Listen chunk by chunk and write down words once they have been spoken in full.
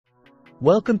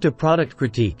Welcome to Product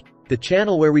Critique, the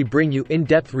channel where we bring you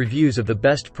in-depth reviews of the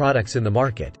best products in the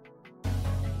market.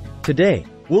 Today,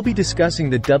 we'll be discussing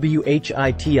the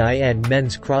WHITIN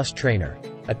Men's Cross Trainer,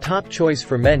 a top choice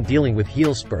for men dealing with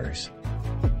heel spurs.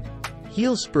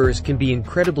 Heel spurs can be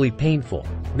incredibly painful,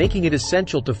 making it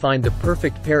essential to find the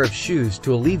perfect pair of shoes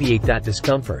to alleviate that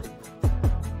discomfort.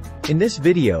 In this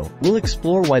video, we'll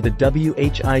explore why the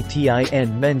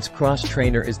WHITIN Men's Cross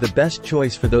Trainer is the best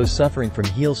choice for those suffering from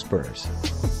heel spurs.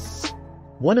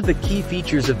 One of the key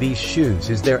features of these shoes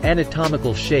is their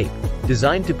anatomical shape,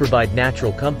 designed to provide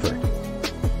natural comfort.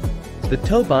 The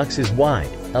toe box is wide,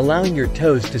 allowing your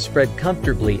toes to spread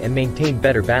comfortably and maintain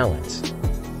better balance.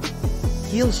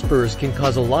 Heel spurs can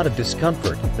cause a lot of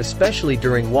discomfort, especially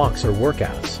during walks or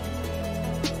workouts.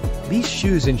 These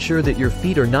shoes ensure that your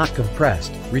feet are not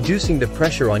compressed, reducing the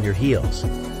pressure on your heels.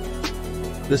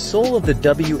 The sole of the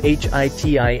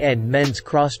WHITIN Men's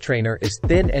Cross Trainer is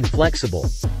thin and flexible,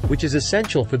 which is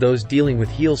essential for those dealing with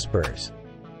heel spurs.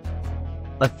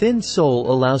 A thin sole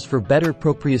allows for better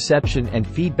proprioception and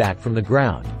feedback from the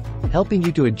ground, helping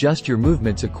you to adjust your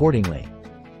movements accordingly.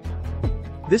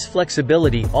 This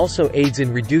flexibility also aids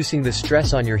in reducing the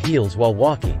stress on your heels while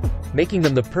walking, making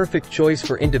them the perfect choice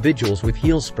for individuals with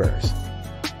heel spurs.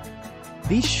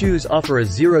 These shoes offer a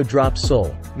zero-drop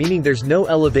sole, meaning there's no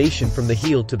elevation from the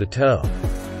heel to the toe.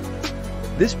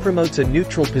 This promotes a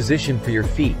neutral position for your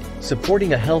feet,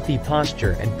 supporting a healthy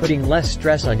posture and putting less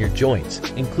stress on your joints,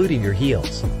 including your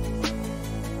heels.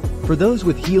 For those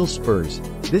with heel spurs,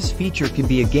 this feature can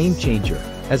be a game-changer,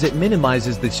 as it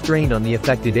minimizes the strain on the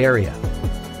affected area.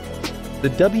 The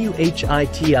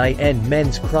WHITIN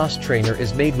Men's Cross Trainer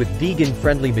is made with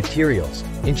vegan-friendly materials,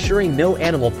 ensuring no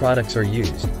animal products are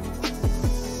used.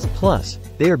 Plus,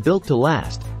 they are built to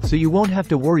last, so you won't have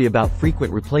to worry about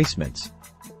frequent replacements.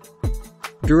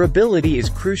 Durability is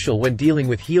crucial when dealing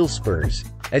with heel spurs,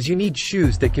 as you need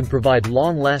shoes that can provide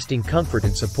long-lasting comfort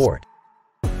and support.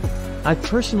 I've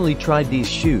personally tried these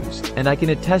shoes, and I can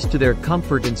attest to their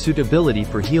comfort and suitability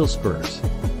for heel spurs.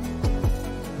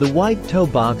 The wide toe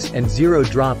box and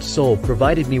zero-drop sole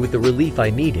provided me with the relief I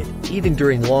needed, even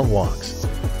during long walks.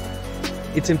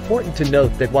 It's important to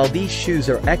note that while these shoes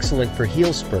are excellent for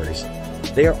heel spurs,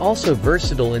 they are also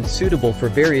versatile and suitable for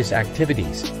various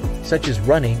activities, such as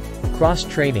running,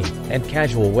 cross-training, and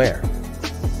casual wear.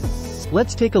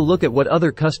 Let's take a look at what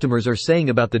other customers are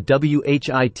saying about the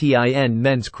WHITIN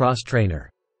Men's Cross Trainer.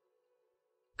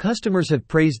 Customers have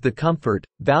praised the comfort,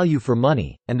 value for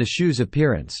money, and the shoe's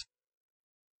appearance.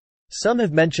 Some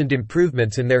have mentioned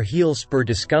improvements in their heel spur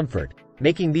discomfort,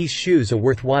 making these shoes a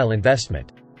worthwhile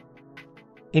investment.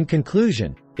 In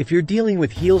conclusion, if you're dealing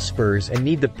with heel spurs and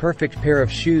need the perfect pair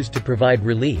of shoes to provide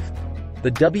relief,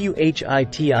 the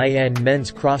WHITIN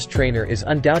Men's Cross Trainer is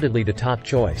undoubtedly the top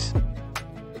choice.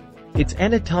 Its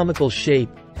anatomical shape,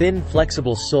 thin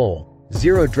flexible sole,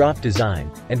 zero-drop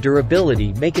design, and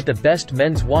durability make it the best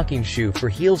men's walking shoe for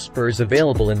heel spurs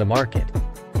available in the market.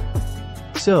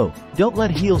 So, don't let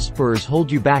heel spurs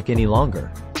hold you back any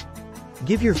longer.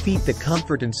 Give your feet the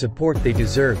comfort and support they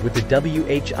deserve with the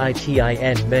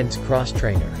WHITIN Men's Cross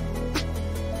Trainer.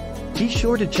 Be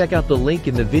sure to check out the link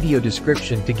in the video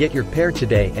description to get your pair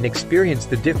today and experience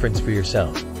the difference for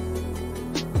yourself.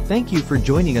 Thank you for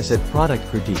joining us at Product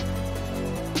Critique.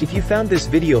 If you found this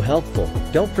video helpful,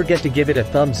 don't forget to give it a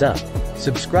thumbs up,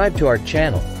 subscribe to our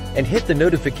channel, and hit the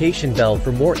notification bell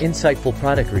for more insightful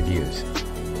product reviews.